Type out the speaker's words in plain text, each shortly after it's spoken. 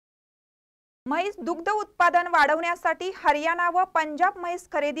म्हैस दुग्ध उत्पादन वाढवण्यासाठी हरियाणा व पंजाब म्हैस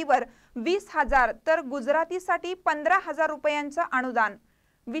खरेदीवर 20,000 तर गुजरातीसाठी 15,000 रुपयांचं अनुदान।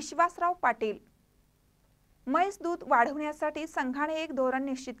 विश्वासराव पाटील। म्हैस दूध वाढवण्यासाठी संघाने एक धोरण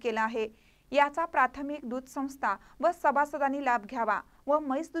निश्चित केलं आहे। याचा प्राथमिक दूध संस्था व सभासदांनी लाभ घ्यावा व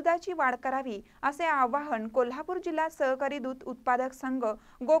म्हैस दुधाची वाढ करावी असे आवाहन कोल्हापूर जिल्हा सहकारी दूध उत्पादक संघ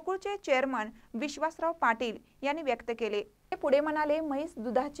गोकुळचे चेअरमन विश्वासराव पाटील यांनी व्यक्त केले। ते पुढे म्हणाले, म्हैस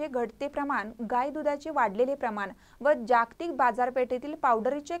दुधाचे घटते प्रमाण, गाय दुधाचे वाढलेले प्रमाण व जागतिक बाजारपेठेतील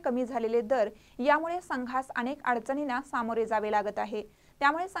पावडरीचे कमी झालेले दर यामुळे संघास अनेक अडचणींना सामोरे जावे लागत आहे।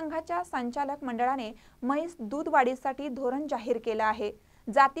 त्यामुळे संघाच्या संचालक मंडळाने म्हैस दूध वाढीसाठी धोरण जाहीर केले आहे।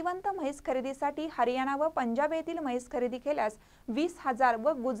 जातिवंत म्हैस खरेदीसाठी हरियाणा व पंजाब येथील म्हैस खरेदी केल्यास 20,000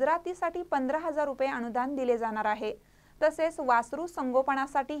 व गुजरातीसाठी 15,000 रुपये अनुदान दिले जाणार आहे। तसेच वासरू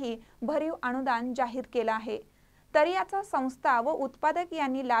संगोपनासाठीही भरीव अनुदान जाहीर केले आहे। तरी याचा संस्था व उत्पादक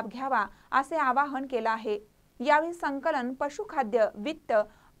यांनी लाभ घ्यावा असे आवाहन केले आहे। यावेळी संकलन, पशुखाद्य, वित्त,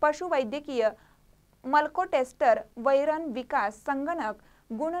 पशुवैद्यकीय, मल्को टेस्टर, वैरण विकास, संगणक,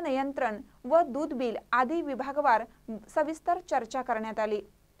 गुणनियंत्रण व दूध बिल आदी विभागवार सविस्तर चर्चा करण्यात आली।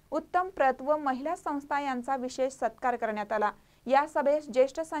 उत्तम प्रत व महिला संस्था यांचा विशेष सत्कार करण्यात आला। या सभेस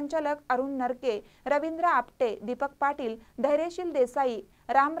ज्येष्ठ संचालक अरुण नरके, रवींद्र आपटे, दीपक पाटील, धैर्यशील देसाई,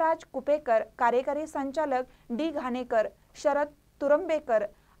 रामराज कुपेकर, कार्यकारी संचालक D Ghanekar, Sharad तुरंबेकर,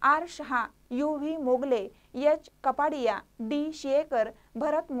 R Shah, यू.व्ही. Mughal-e, H. Kapadia, D. शियेकर,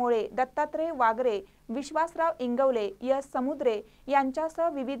 भरत मोळे, दत्तात्रय वागरे, विश्वासराव इंगवले, एस. समुद्रे यांच्यासह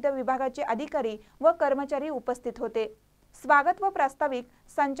विविध विभागाचे अधिकारी व कर्मचारी उपस्थित होते। स्वागत व प्रास्ताविक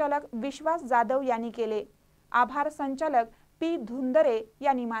संचालक विश्वास जाधव यांनी केले। आभार संचालक पी. धुंदरे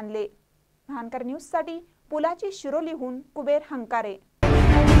यांनी मानले। महानकर न्यूज साठी पुलाची शिरोलीहून कुबेर हंकारे।